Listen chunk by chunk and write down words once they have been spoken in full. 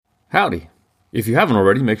Howdy. If you haven't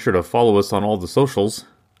already, make sure to follow us on all the socials.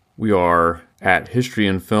 We are at History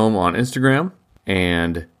and Film on Instagram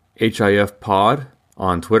and HIF Pod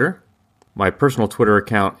on Twitter. My personal Twitter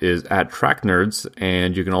account is at TrackNerds,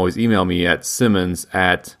 and you can always email me at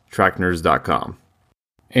simmons@tracknerds.com.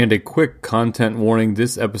 And a quick content warning,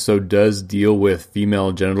 this episode does deal with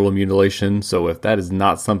female genital mutilation, so if that is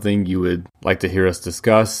not something you would like to hear us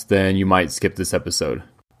discuss, then you might skip this episode.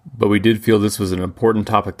 But we did feel this was an important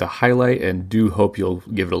topic to highlight and do hope you'll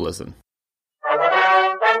give it a listen.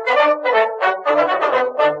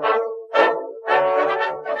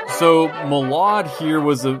 So, Malad here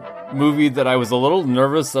was a movie that I was a little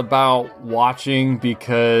nervous about watching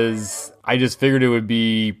because I just figured it would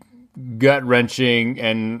be gut-wrenching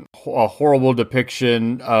and a horrible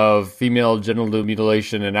depiction of female genital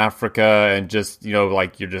mutilation in Africa and just,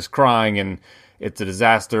 like you're just crying and it's a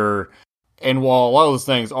disaster. And while a lot of those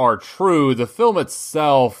things are true, the film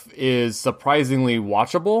itself is surprisingly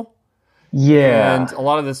watchable. Yeah. And a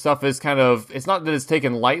lot of this stuff is it's not that it's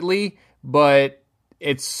taken lightly, but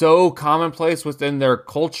it's so commonplace within their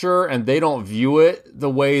culture, and they don't view it the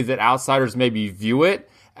way that outsiders maybe view it,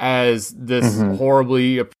 as this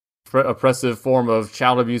horribly oppressive form of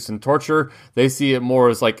child abuse and torture. They see it more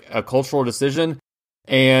as like a cultural decision.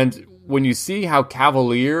 And when you see how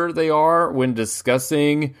cavalier they are when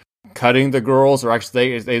discussing cutting the girls, or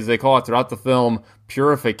actually as they call it throughout the film,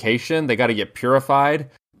 purification, they got to get purified.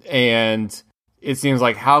 And it seems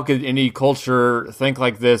like, how could any culture think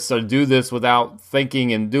like this or do this without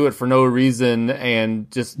thinking and do it for no reason and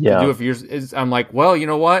just to do it for years? I'm like, well, you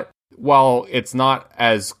know what? While it's not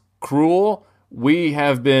as cruel, we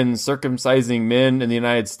have been circumcising men in the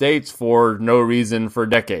United States for no reason for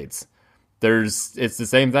decades. It's the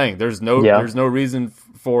same thing. There's no reason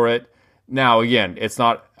for it. Now, again, it's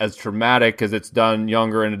not as traumatic because it's done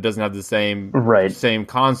younger and it doesn't have the same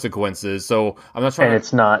consequences. So I'm not trying. And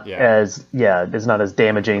it's not it's not as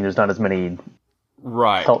damaging. There's not as many.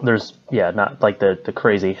 Right. There's not like the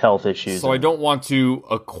crazy health issues. So I don't want to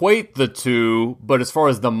equate the two, but as far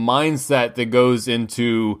as the mindset that goes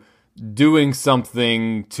into doing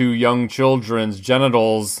something to young children's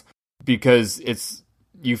genitals because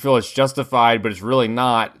you feel it's justified, but it's really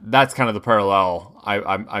not. That's kind of the parallel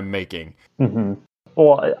I'm making. Mm-hmm.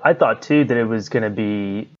 Well, I thought too that it was going to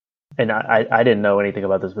be, and I didn't know anything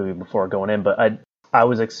about this movie before going in, but I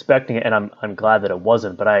was expecting it, and I'm glad that it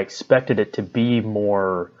wasn't. But I expected it to be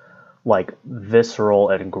more like visceral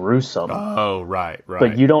and gruesome. Oh, right.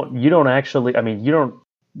 But you don't actually. I mean, you don't.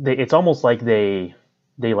 It's almost like they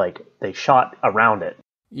shot around it.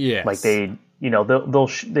 Yes. Like they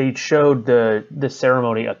showed the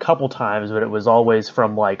ceremony a couple times, but it was always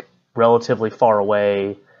from like relatively far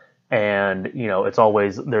away, and it's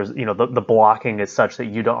always there's the blocking is such that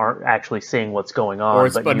you aren't actually seeing what's going on, or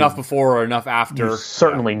it's enough before or enough after. You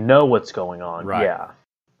certainly know what's going on, right? Yeah,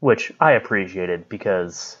 which I appreciated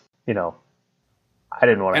because I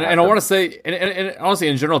didn't want to. And I want to say, and honestly,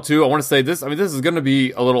 in general too, I want to say this. I mean, this is going to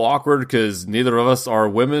be a little awkward because neither of us are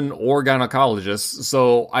women or gynecologists.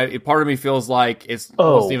 So, part of me feels like it's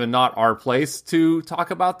almost even not our place to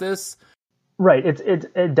talk about this. Right. It's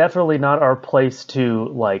definitely not our place to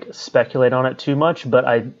like speculate on it too much. But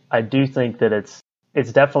I do think that it's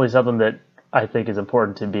definitely something that I think is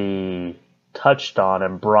important to be touched on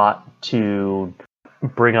and brought to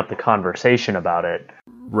bring up the conversation about it.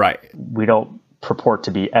 Right. We don't purport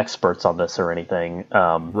to be experts on this or anything.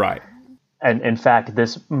 Right. And in fact,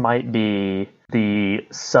 this might be the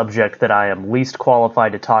subject that I am least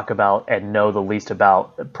qualified to talk about and know the least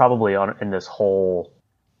about probably in this whole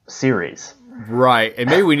series. Right. And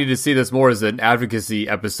maybe we need to see this more as an advocacy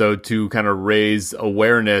episode to kind of raise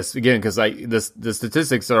awareness again, because the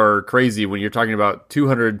statistics are crazy when you're talking about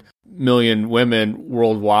 200 million women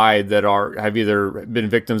worldwide that have either been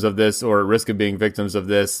victims of this or at risk of being victims of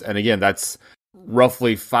this. And again, that's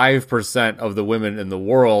roughly 5% of the women in the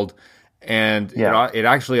world, and it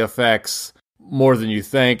actually affects more than you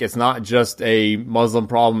think. It's not just a Muslim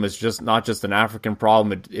problem. It's just not just an African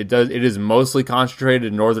problem. It is mostly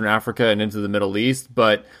concentrated in Northern Africa and into the Middle East.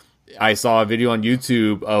 But I saw a video on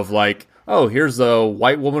YouTube of like, oh, here's a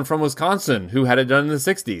white woman from Wisconsin who had it done in the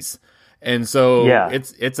 60s, and so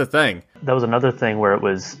it's a thing. That was another thing where it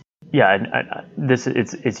was. Yeah, and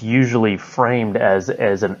it's usually framed as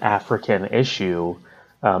an African issue,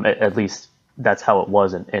 at least that's how it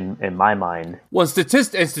was in my mind. Well,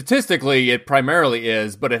 statistically, it primarily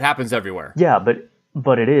is, but it happens everywhere. Yeah,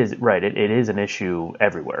 but it is right. It is an issue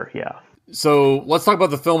everywhere. Yeah. So let's talk about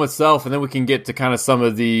the film itself, and then we can get to kind of some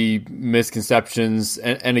of the misconceptions.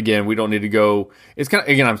 And again, we don't need to go. It's kind of,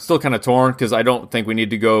 again, I'm still kind of torn because I don't think we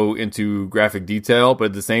need to go into graphic detail, but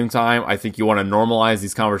at the same time, I think you want to normalize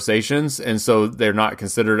these conversations, and so they're not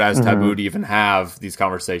considered as taboo to even have these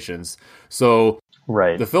conversations. So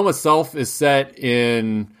right, the film itself is set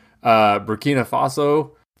in Burkina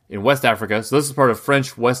Faso, in West Africa. So this is part of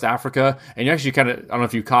French West Africa. And you actually kind of, I don't know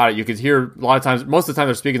if you caught it, you could hear a lot of times, most of the time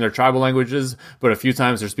they're speaking their tribal languages, but a few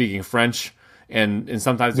times they're speaking French. And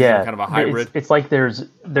sometimes it's kind of a hybrid. It's like there's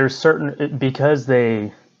certain, because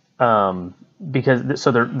they, so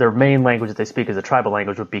their main language that they speak is a tribal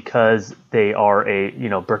language, but because they are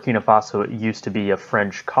Burkina Faso used to be a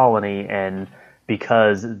French colony, and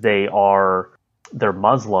because they're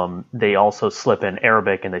Muslim, they also slip in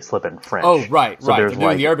Arabic and they slip in French. Oh, right. So they're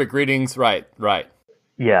doing the Arabic greetings. Right.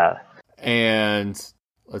 Yeah. And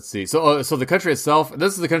let's see. So the country itself,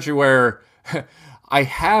 this is the country where I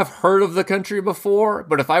have heard of the country before,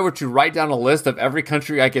 but if I were to write down a list of every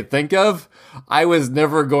country I could think of, I was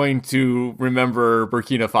never going to remember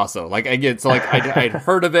Burkina Faso. I'd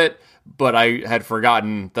heard of it, but I had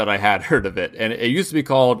forgotten that I had heard of it. And it used to be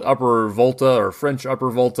called Upper Volta, or French Upper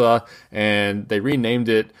Volta, and they renamed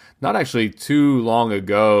it not actually too long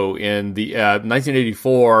ago. In the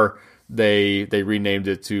 1984, they renamed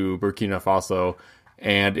it to Burkina Faso.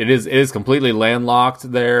 And it is completely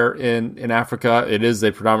landlocked there in Africa. It is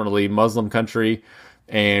a predominantly Muslim country,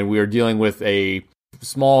 and we are dealing with a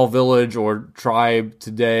small village or tribe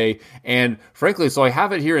today. And frankly, so I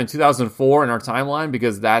have it here in 2004 in our timeline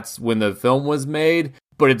because that's when the film was made,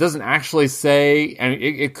 but it doesn't actually say, and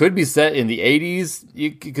it could be set in the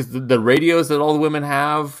 80s because the radios that all the women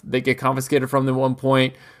have, they get confiscated from them at one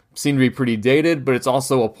point, seem to be pretty dated, but it's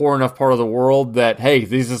also a poor enough part of the world that, hey,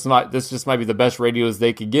 this just might be the best radios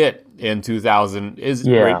they could get in 2000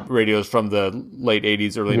 radios from the late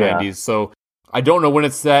 80s, early 90s. So I don't know when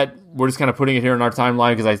it's set. We're just kind of putting it here in our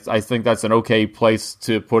timeline because I think that's an okay place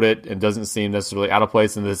to put it and doesn't seem necessarily out of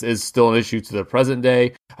place. And this is still an issue to the present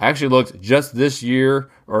day. I actually looked just this year,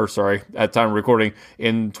 at time of recording,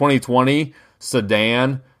 in 2020,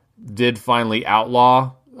 Sudan did finally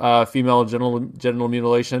outlaw female genital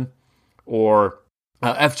mutilation, or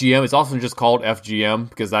FGM. It's often just called FGM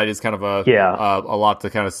because that is kind of a lot to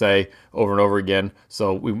kind of say over and over again.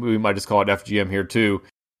 So we might just call it FGM here too.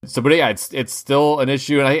 So, but yeah, it's still an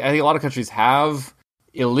issue, and I think a lot of countries have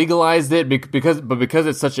illegalized it because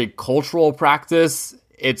it's such a cultural practice.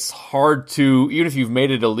 It's hard to, even if you've made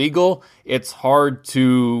it illegal, it's hard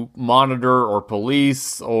to monitor or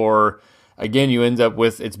police, or again, you end up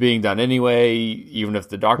with it's being done anyway, even if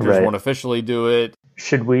the doctors won't officially do it.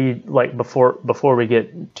 Should we, before we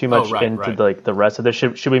get too much into the rest of this,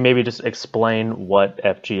 should we maybe just explain what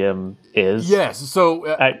FGM is? Yes. So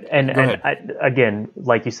again,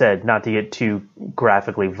 like you said, not to get too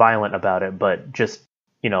graphically violent about it, but just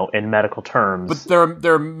in medical terms. But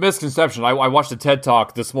there are misconceptions. I watched a TED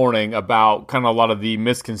Talk this morning about kind of a lot of the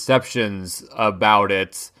misconceptions about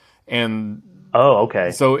it, and okay.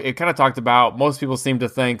 So it kind of talked about, most people seem to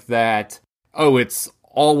think that it's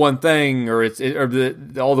all one thing, or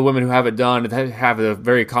all the women who have it done have a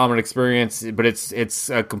very common experience, but it's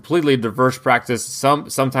a completely diverse practice.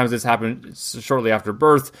 Sometimes it's happened shortly after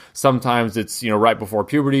birth, sometimes it's right before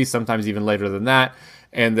puberty, sometimes even later than that,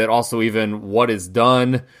 and that also even what is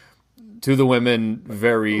done to the women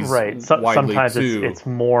varies widely sometimes too. It's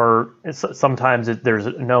more. Sometimes there's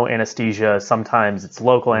no anesthesia. Sometimes it's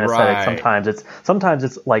local anesthetic. Sometimes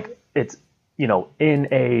it's like it's in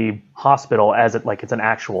a hospital as it's an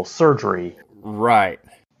actual surgery. Right.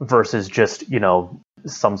 Versus just,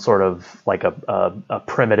 some sort of like a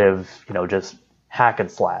primitive, just hack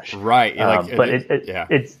and slash. Right. But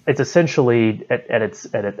it's essentially at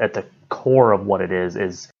the core of what it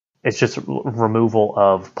is it's just removal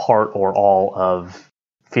of part or all of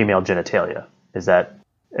female genitalia. Is that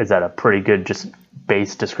a pretty good just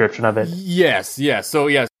base description of it? Yes. So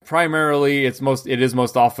yes, primarily it is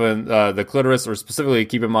most often the clitoris, or specifically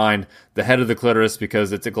keep in mind the head of the clitoris,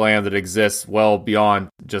 because it's a gland that exists well beyond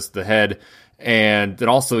just the head. And then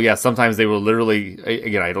also, sometimes they will literally,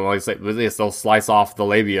 again, I don't like to say, but they'll slice off the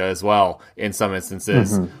labia as well in some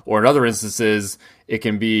instances. Or in other instances, it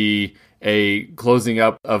can be a closing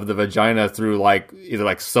up of the vagina through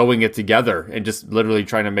either sewing it together and just literally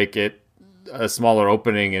trying to make it a smaller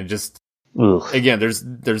opening, and just again,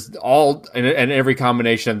 there's all and every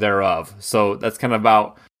combination thereof. So that's kind of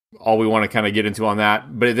about all we want to kind of get into on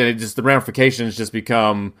that. But then the ramifications just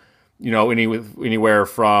become, anywhere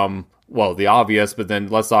from well, the obvious, but then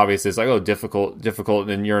less obvious is like, oh, difficult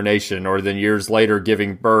in urination, or then years later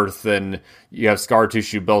giving birth and you have scar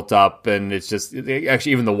tissue built up. And it's just,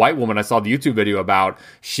 actually, even the white woman I saw the YouTube video about,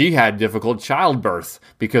 she had difficult childbirth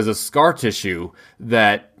because of scar tissue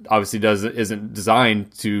that obviously isn't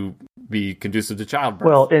designed to be conducive to childbirth.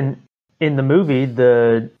 Well, in the movie,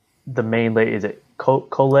 the main lady, is it Cole?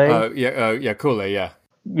 Cole, yeah.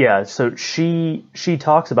 Yeah, so she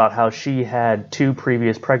talks about how she had 2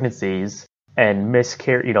 previous pregnancies and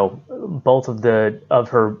miscarried. You know, both of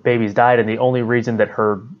her babies died, and the only reason that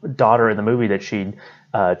her daughter in the movie that she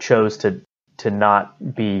chose to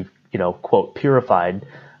not be, you know, quote, purified.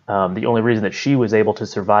 The only reason that she was able to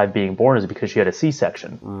survive being born is because she had a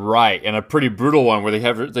C-section. Right, and a pretty brutal one where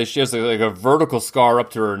she has like a vertical scar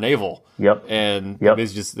up to her navel. Yep, and they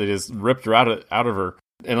just ripped her out of her.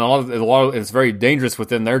 And a lot of it's very dangerous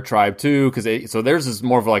within their tribe too, because so theirs is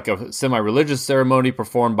more of like a semi-religious ceremony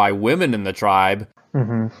performed by women in the tribe.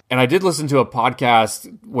 Mm-hmm. And I did listen to a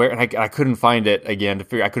podcast where, and I couldn't find it again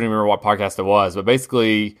I couldn't remember what podcast it was, but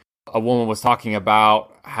basically a woman was talking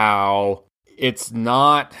about how it's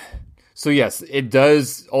not. So yes, it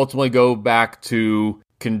does ultimately go back to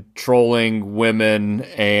controlling women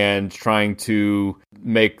and trying to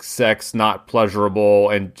make sex not pleasurable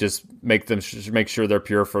and just make sure they're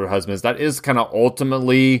pure for husbands. That is kind of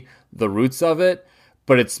ultimately the roots of it,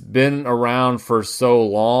 but it's been around for so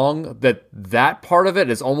long that part of it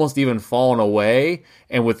has almost even fallen away.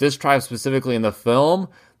 And with this tribe specifically in the film,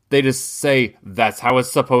 they just say that's how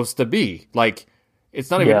it's supposed to be. Like, it's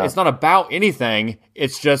not even, it's not about anything.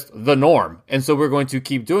 It's just the norm. And so we're going to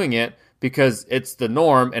keep doing it because it's the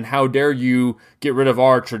norm. And how dare you get rid of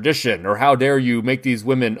our tradition, or how dare you make these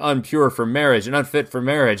women unpure for marriage and unfit for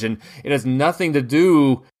marriage? And it has nothing to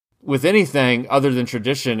do with anything other than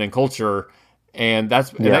tradition and culture. And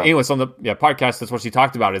that's, anyway, so on the podcast, that's what she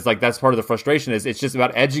talked about. Is like, that's part of the frustration, is it's just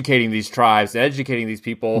about educating these tribes, educating these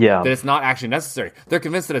people that it's not actually necessary. They're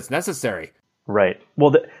convinced that it's necessary. Right.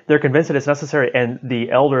 Well, they're convinced that it's necessary, and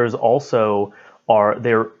the elders also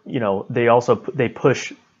they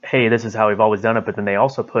push, hey, this is how we've always done it, but then they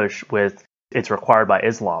also push with, it's required by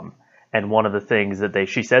Islam. And one of the things that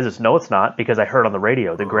she says is, no, it's not, because I heard on the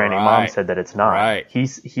radio, the granny mom said that it's not. Right.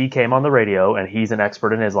 He came on the radio, and he's an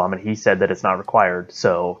expert in Islam, and he said that it's not required.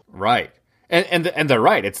 So right. And they're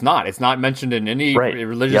right. It's not. It's not mentioned in any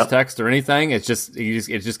religious text or anything. It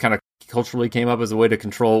just kind of culturally came up as a way to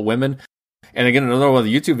control women. And again, another one of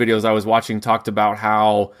the YouTube videos I was watching talked about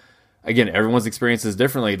how, again, everyone's experience is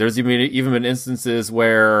differently. There's even been instances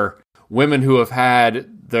where women who have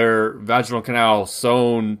had their vaginal canal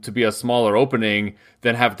sewn to be a smaller opening,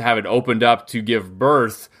 then have to have it opened up to give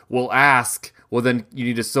birth, will ask, well, then you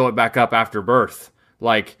need to sew it back up after birth.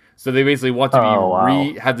 Like, so they basically want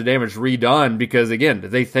to have the damage redone because, again,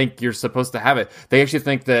 they think you're supposed to have it. They actually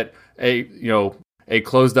think that a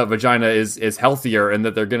closed up vagina is healthier, and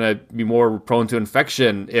that they're going to be more prone to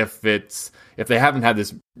infection if they haven't had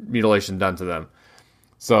this mutilation done to them.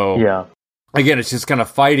 So again, it's just kind of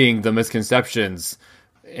fighting the misconceptions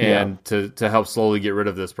and to help slowly get rid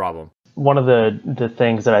of this problem. One of the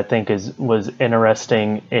things that I think was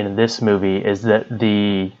interesting in this movie is that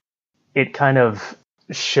it kind of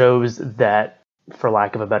shows that, for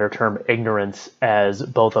lack of a better term, ignorance as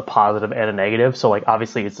both a positive and a negative. So, like,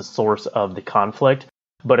 obviously it's the source of the conflict,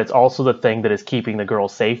 but it's also the thing that is keeping the girl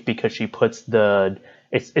safe, because she puts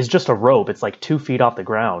it's just a rope. It's like 2 feet off the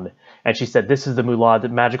ground. And she said, this is the mulad, the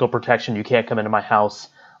magical protection. You can't come into my house.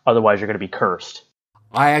 Otherwise you're going to be cursed.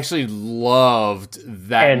 I actually loved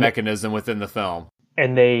that mechanism within the film.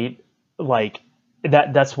 And they, like,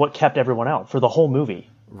 that's what kept everyone out for the whole movie.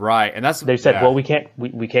 Right, and they said, well, we can't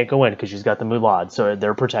go in because she's got the mulad, so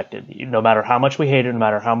they're protected. No matter how much we hate it, no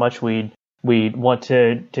matter how much we want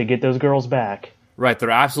to get those girls back. Right, they're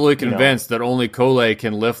absolutely convinced that only Cole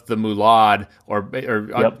can lift the mulad,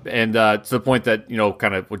 and to the point that,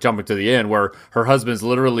 kind of jumping to the end, where her husband's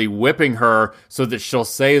literally whipping her so that she'll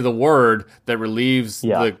say the word that relieves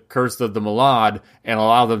the curse of the mulad and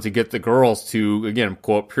allow them to get the girls to, again,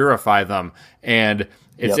 quote, purify them. And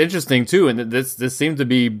it's interesting, too, and this seemed to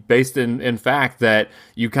be based in fact, that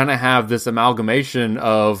you kind of have this amalgamation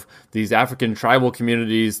of these African tribal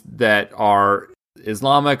communities that are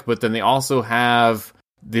Islamic, but then they also have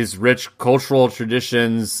these rich cultural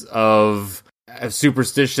traditions of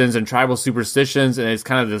superstitions and tribal superstitions, and it's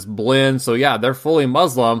kind of this blend. So yeah, they're fully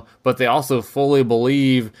Muslim, but they also fully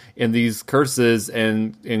believe in these curses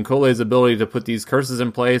and in Cole's ability to put these curses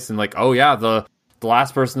in place. And like, oh yeah, the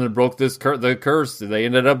last person that broke the curse, they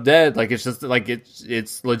ended up dead. Like, it's just like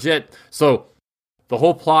it's legit. So the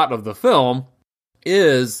whole plot of the film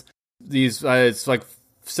is these it's like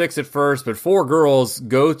 6 at first, but 4 girls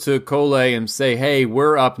go to Cole and say, hey,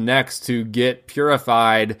 we're up next to get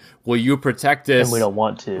purified. Will you protect us? And we don't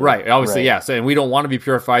want to. Right, obviously, yeah. So, and we don't want to be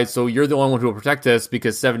purified, so you're the only one who will protect us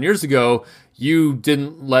because 7 years ago, you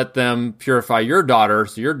didn't let them purify your daughter.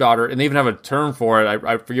 So your daughter, and they even have a term for it.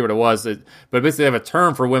 I forget what it was, but basically they have a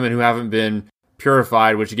term for women who haven't been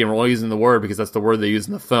purified, which again, we're only using the word because that's the word they use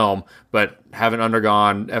in the film, but haven't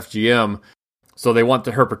undergone FGM. So they want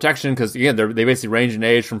her protection because, again, they basically range in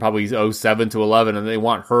age from probably 07 to 11, and they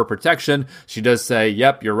want her protection. She does say,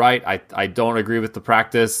 yep, you're right. I don't agree with the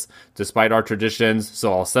practice despite our traditions.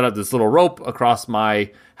 So I'll set up this little rope across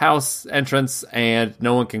my house entrance, and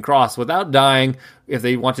no one can cross without dying if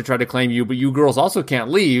they want to try to claim you. But you girls also can't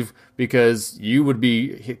leave because you would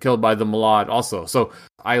be killed by the Malad also. So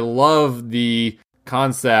I love the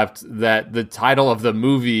concept that the title of the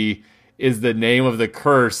movie is the name of the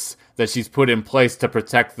curse that she's put in place to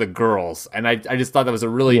protect the girls. And I just thought that was a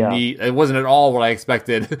really neat, it wasn't at all what I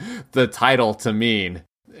expected the title to mean.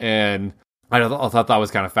 And I thought that was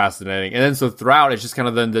kind of fascinating. And then so throughout, it's just kind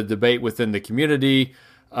of then the debate within the community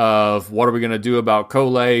of what are we going to do about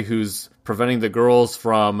Cole, who's preventing the girls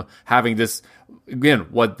from having this, again,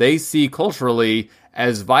 what they see culturally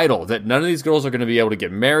as vital, that none of these girls are going to be able to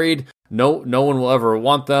get married. No one will ever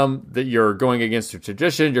want them, that you're going against your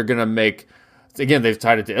tradition. You're going to make, again, they've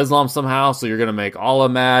tied it to Islam somehow, so you're going to make Allah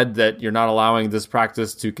mad that you're not allowing this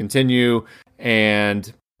practice to continue, and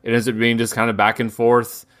it ends up being just kind of back and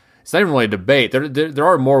forth. It's not even really a debate. There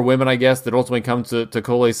are more women, I guess, that ultimately come to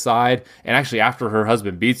Cole's side, and actually after her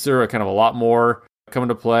husband beats her, kind of a lot more come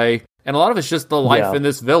into play. And a lot of it's just the life in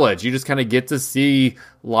this village. You just kind of get to see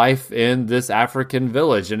life in this African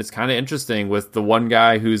village. And it's kind of interesting with the one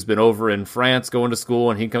guy who's been over in France going to school,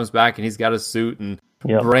 and he comes back and he's got a suit and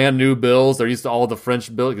brand new bills. They're used to all the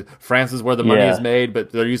French bills. France is where the money is made,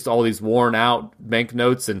 but they're used to all these worn out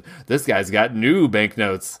banknotes. And this guy's got new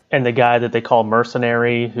banknotes. And the guy that they call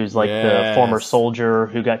mercenary, who's like the former soldier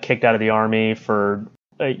who got kicked out of the army for,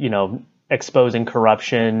 exposing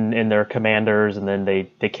corruption in their commanders, and then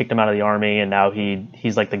they kicked him out of the army, and now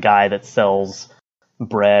he's like the guy that sells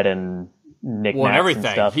bread and knickknacks and everything.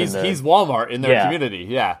 And stuff. He's Walmart in their community.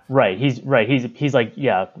 Yeah, right. He's like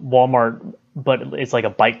Walmart, but it's like a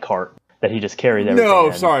bike cart that he just carries everything.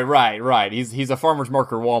 No, sorry, right. He's a farmer's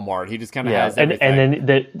market Walmart. He just kind of has everything. And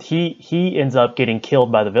then he ends up getting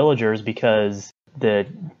killed by the villagers because the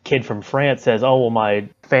kid from France says, "Oh, well, my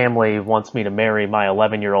family wants me to marry my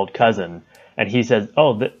 11-year-old cousin," and he says,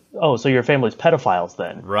 so your family's pedophiles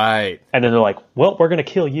then?" Right. And then they're like, "Well, we're going to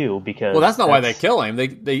kill you because." Well, that's not why they kill him.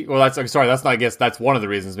 That's not. I guess that's one of the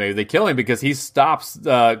reasons. Maybe they kill him because he stops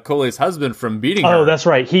Cole's husband from beating her. Oh, that's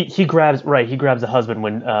right. He grabs the husband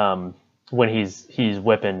when he's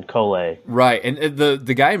whipping Cole. Right, and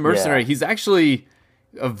the guy mercenary, he's actually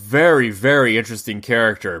a very, very interesting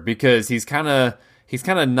character because he's kind of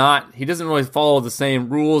not, he doesn't really follow the same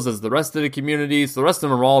rules as the rest of the community. So the rest of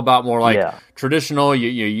them are all about more like traditional,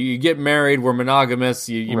 you get married, we're monogamous,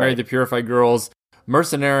 you marry the purified girls.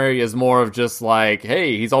 Mercenary is more of just like,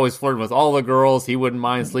 hey, he's always flirting with all the girls, he wouldn't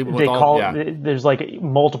mind sleeping with all. There's like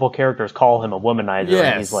multiple characters call him a womanizer. Yes.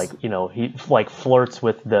 And he's like, he like flirts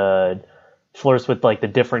with like the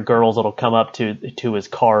different girls that'll come up to his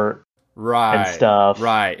cart. Right. And stuff.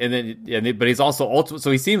 Right. But he's also ultimate,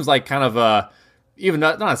 so he seems like kind of a, even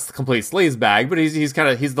not a complete sleazebag, but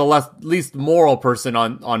he's the least moral person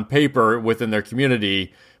on paper within their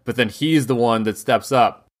community, but then he's the one that steps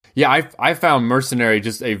up. Yeah, I found Mercenary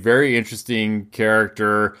just a very interesting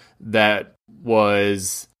character that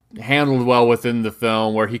was handled well within the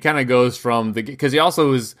film, where he kind of goes from because he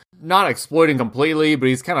also is not exploiting completely, but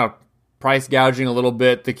he's kind of price gouging a little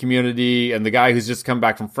bit the community, and the guy who's just come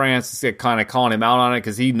back from France is kind of calling him out on it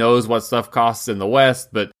because he knows what stuff costs in the West,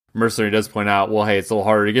 but Mercenary does point out, well, hey, it's a little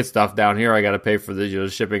harder to get stuff down here. I got to pay for the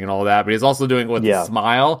shipping and all that. But he's also doing it with a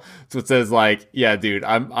smile, so it says like, yeah, dude,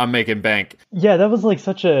 I'm making bank. Yeah, that was like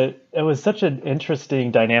such an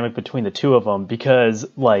interesting dynamic between the two of them because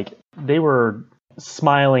like they were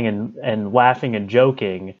smiling and laughing and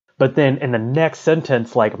joking, but then in the next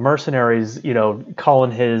sentence, like Mercenary's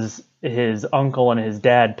calling his uncle and his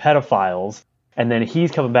dad pedophiles, and then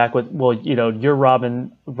he's coming back with, well, you're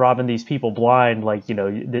robbing these people blind, like,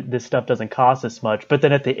 this stuff doesn't cost this much. But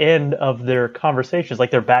then at the end of their conversations,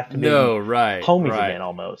 like they're back to being homies again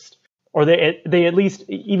almost. Or they at least,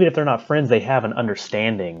 even if they're not friends, they have an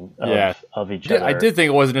understanding of each other. I did think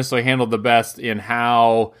it wasn't necessarily handled the best in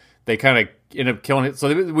how they kind of end up killing it.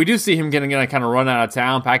 So we do see him getting kind of run out of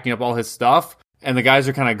town, packing up all his stuff. and the guys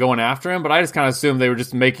are kind of going after him, but I just kind of assumed they were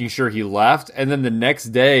just making sure he left. And then the next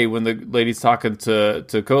day, when the lady's talking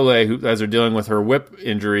to Cole, who, as they're dealing with her whip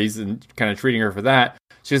injuries and kind of treating her for that,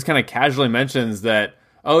 she just kind of casually mentions that,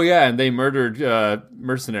 oh yeah, and they murdered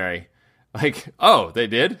Mercenary. Like, oh, they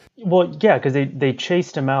did? Well, yeah, because they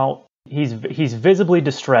chased him out. He's visibly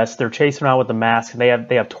distressed. They're chasing him out with the mask, and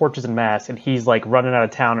they have torches and masks, and he's like running out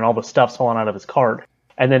of town, and all the stuff's falling out of his cart.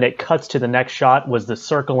 And then it cuts to the next shot was the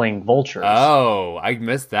circling vultures. Oh, I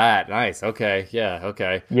missed that. Nice. Okay. Yeah.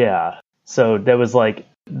 Okay. Yeah. So that was like,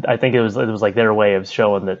 I think it was like their way of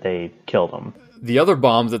showing that they killed him. The other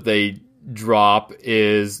bomb that they drop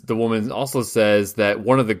is the woman also says that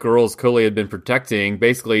one of the girls Cole had been protecting,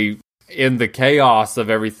 basically in the chaos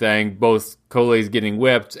of everything, both Cole's getting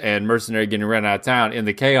whipped and Mercenary getting run out of town. In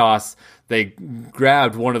the chaos, they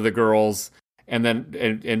grabbed one of the girls and then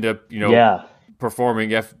ended up, performing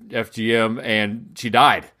FGM, and she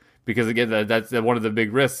died because again that's one of the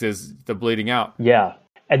big risks is the bleeding out. Yeah,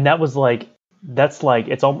 and that's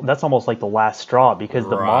almost like the last straw because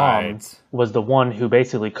the mom was the one who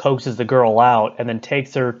basically coaxes the girl out and then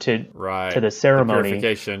takes her to the ceremony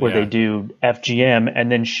where they do FGM,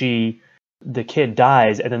 and then the kid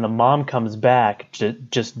dies, and then the mom comes back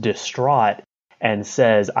just distraught and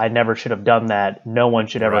says, "I never should have done that. No one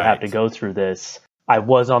should ever have to go through this. I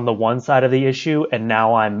was on the one side of the issue, and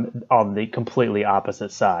now I'm on the completely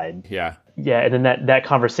opposite side." Yeah. Yeah, and then that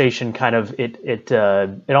conversation kind of it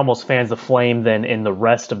almost fans the flame then in the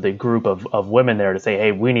rest of the group of women there to say,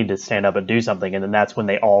 hey, we need to stand up and do something. And then that's when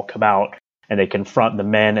they all come out and they confront the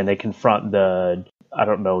men and they confront their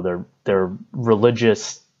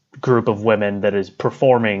religious group of women that is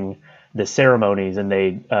performing the ceremonies, and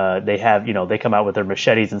they have, they come out with their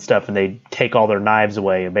machetes and stuff, and they take all their knives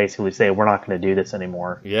away and basically say, we're not going to do this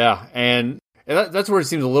anymore. Yeah, and that's where it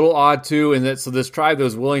seems a little odd too, and so this tribe that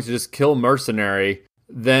was willing to just kill Mercenary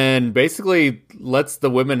then basically lets the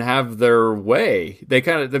women have their way. They're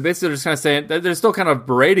basically just kind of saying, they're still kind of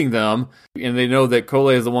berating them, and they know that Cole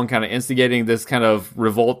is the one kind of instigating this kind of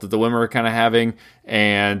revolt that the women are kind of having,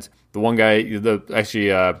 and the one guy,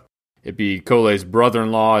 it'd be Cole's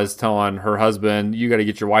brother-in-law is telling her husband, you got to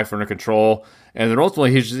get your wife under control. And then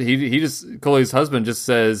ultimately Cole's husband just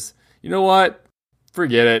says, you know what?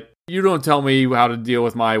 Forget it. You don't tell me how to deal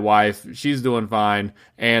with my wife. She's doing fine.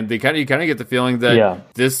 And you kind of get the feeling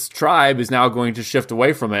that this tribe is now going to shift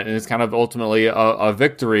away from it. And it's kind of ultimately a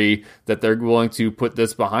victory that they're willing to put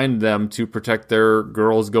this behind them to protect their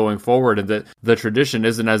girls going forward. And that the tradition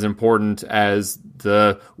isn't as important as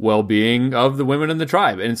the well-being of the women in the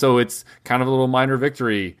tribe. And so it's kind of a little minor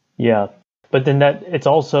victory. Yeah. But then it's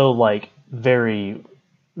also like very,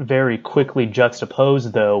 very quickly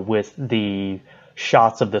juxtaposed though with the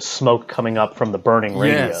shots of the smoke coming up from the burning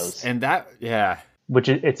radios. And which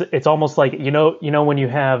it's almost like, when you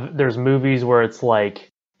have, there's movies where it's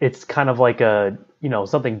like, it's kind of like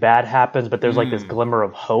something bad happens, but there's like this glimmer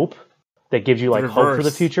of hope that gives you like hope for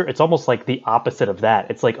the future. It's almost like the opposite of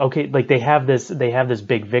that. It's like, okay, like they have this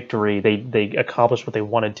big victory. They accomplished what they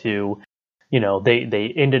wanted to,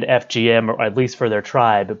 they ended FGM, or at least for their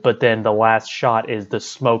tribe, but then the last shot is the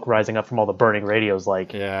smoke rising up from all the burning radios.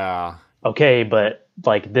 Like, okay, but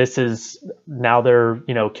like this is now their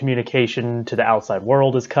communication to the outside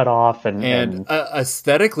world is cut off, and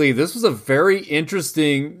aesthetically this was a very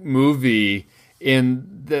interesting movie.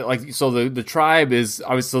 In the tribe is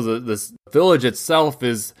obviously this village itself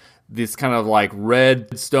is this kind of like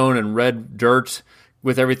red stone and red dirt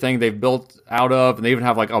with everything they've built out of, and they even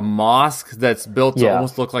have like a mosque that's built to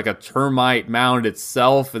almost look like a termite mound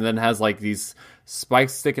itself, and then has like these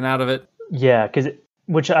spikes sticking out of it. Yeah,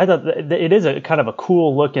 which I thought it is a kind of a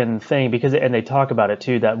cool looking thing and they talk about it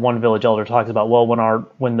too. That one village elder talks about, well,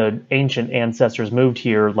 when the ancient ancestors moved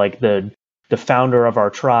here, like the founder of our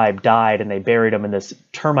tribe died and they buried him in this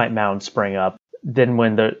termite mound sprang up. Then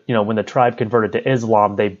when the tribe converted to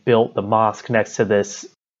Islam, they built the mosque next to this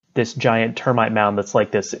giant termite mound that's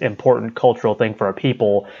like this important cultural thing for our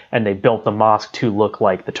people, and they built the mosque to look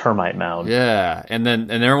like the termite mound. Yeah, and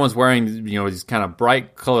everyone's wearing these kind of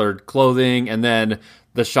bright colored clothing, and then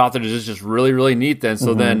the shot that is just really, really neat then.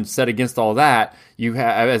 So then set against all that, you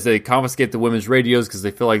have, as they confiscate the women's radios because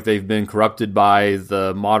they feel like they've been corrupted by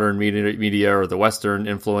the modern media or the Western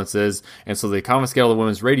influences, and so they confiscate all the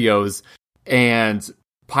women's radios and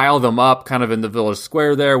pile them up kind of in the village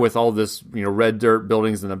square there with all this, red dirt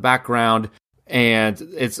buildings in the background. And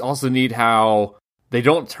it's also neat how they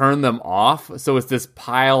don't turn them off. So it's this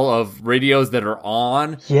pile of radios that are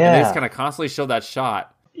on. Yeah. And they just kind of constantly show that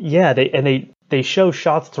shot. Yeah. They show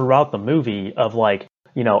shots throughout the movie of like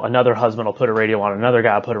another husband will put a radio on, another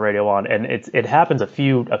guy will put a radio on, and it happens a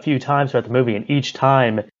few times throughout the movie, and each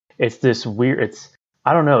time it's this weird.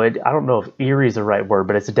 I don't know. I don't know if eerie is the right word,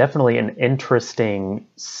 but it's definitely an interesting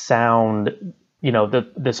sound.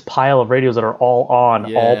 This pile of radios that are all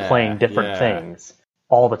on, all playing different things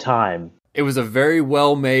all the time. It was a very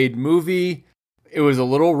well-made movie. It was a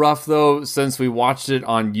little rough, though, since we watched it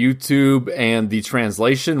on YouTube and the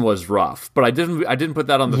translation was rough. But I didn't put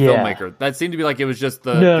that on the filmmaker. That seemed to be like it was just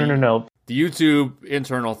the YouTube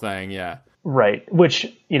internal thing, yeah. Right,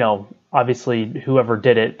 which, obviously whoever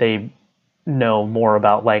did it, they know more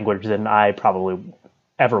about language than I probably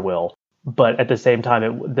ever will. But at the same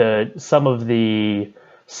time, some of the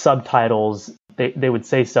subtitles, they would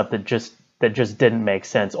say stuff that just didn't make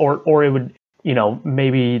sense, or it would,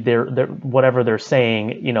 maybe they're whatever they're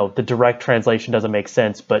saying, the direct translation doesn't make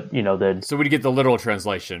sense, but so we'd get the literal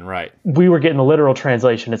translation, right? We were getting the literal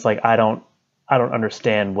translation. It's like I don't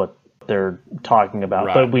understand what they're talking about,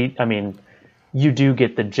 right. But you do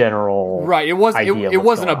get the general right. It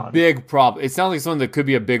wasn't a big problem. It sounds like something that could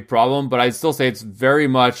be a big problem, but I'd still say it's very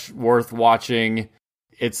much worth watching.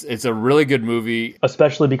 It's a really good movie,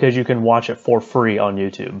 especially because you can watch it for free on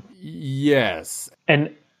YouTube. Yes,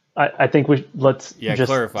 and I think let's just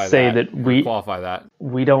clarify say that qualify that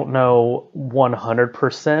we don't know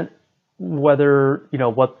 100% whether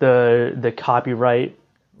what the copyright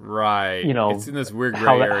right. It's in this weird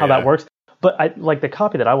gray area. How that works. But the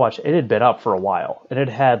copy that I watched, it had been up for a while, and it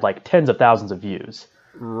had like tens of thousands of views.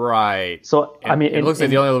 Right. So it looks like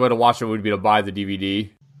the only other way to watch it would be to buy the DVD.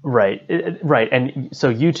 Right. Right. And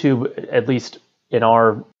so YouTube, at least in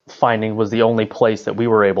our finding, was the only place that we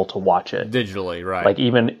were able to watch it digitally. Right. Like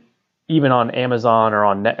even on Amazon or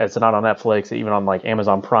it's not on Netflix, even on like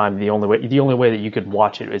Amazon Prime, the only way that you could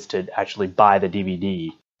watch it is to actually buy the DVD.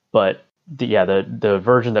 But the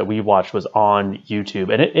version that we watched was on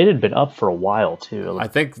YouTube, and it had been up for a while too. I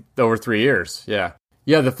think over 3 years. Yeah.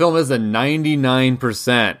 Yeah, the film is a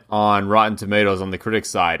 99% on Rotten Tomatoes on the critics'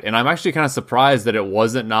 side. And I'm actually kind of surprised that it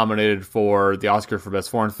wasn't nominated for the Oscar for Best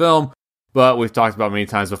Foreign Film. But we've talked about many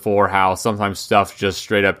times before how sometimes stuff just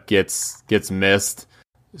straight up gets missed.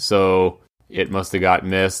 So it must have got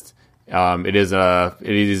missed. It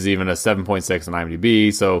is even a 7.6 on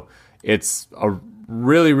IMDb. So it's a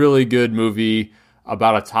really, really good movie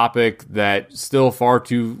about a topic that still far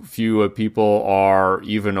too few people are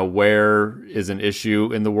even aware is an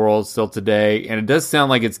issue in the world still today. And it does sound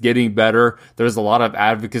like it's getting better. There's a lot of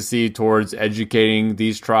advocacy towards educating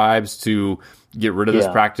these tribes to get rid of this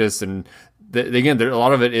practice. And again, a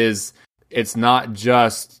lot of it is, it's not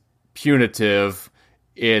just punitive.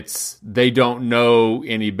 It's they don't know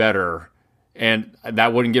any better. And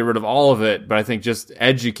that wouldn't get rid of all of it. But I think just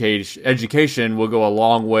education will go a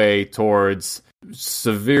long way towards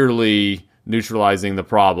severely neutralizing the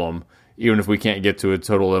problem, even if we can't get to a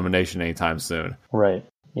total elimination anytime soon. Right.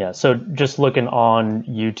 Yeah. So just looking on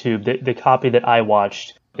YouTube, the copy that I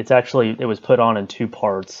watched, it was put on in 2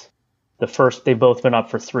 parts. They've both been up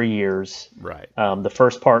for 3 years. Right. The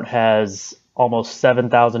first part has almost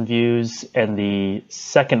 7,000 views, and the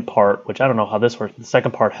second part, which I don't know how this works, the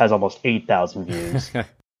second part has almost 8,000 views.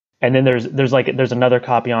 And then there's another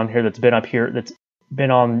copy on here that's been up here that's been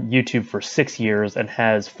on YouTube for 6 years and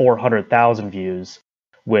has 400,000 views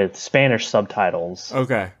with Spanish subtitles.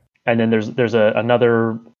 Okay. And then there's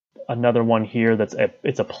another one here it's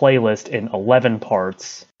a playlist in 11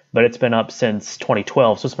 parts, but it's been up since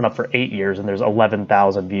 2012, so it's been up for 8 years, and there's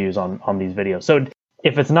 11,000 views on these videos. So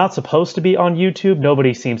if it's not supposed to be on YouTube,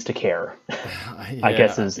 nobody seems to care. I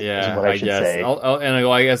guess is what I should say.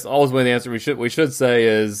 I guess always the answer we should say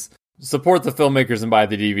is support the filmmakers and buy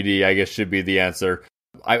the DVD, I guess should be the answer.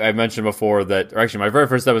 I mentioned before that, or actually my very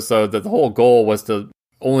first episode, that the whole goal was to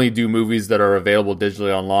only do movies that are available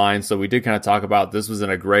digitally online. So we did kind of talk about this was in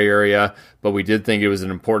a gray area, but we did think it was an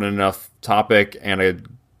important enough topic and a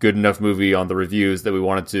good enough movie on the reviews that we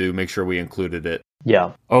wanted to make sure we included it.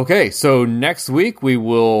 Yeah. Okay, so next week we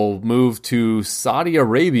will move to Saudi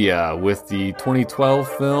Arabia with the 2012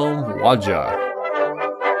 film Wajah.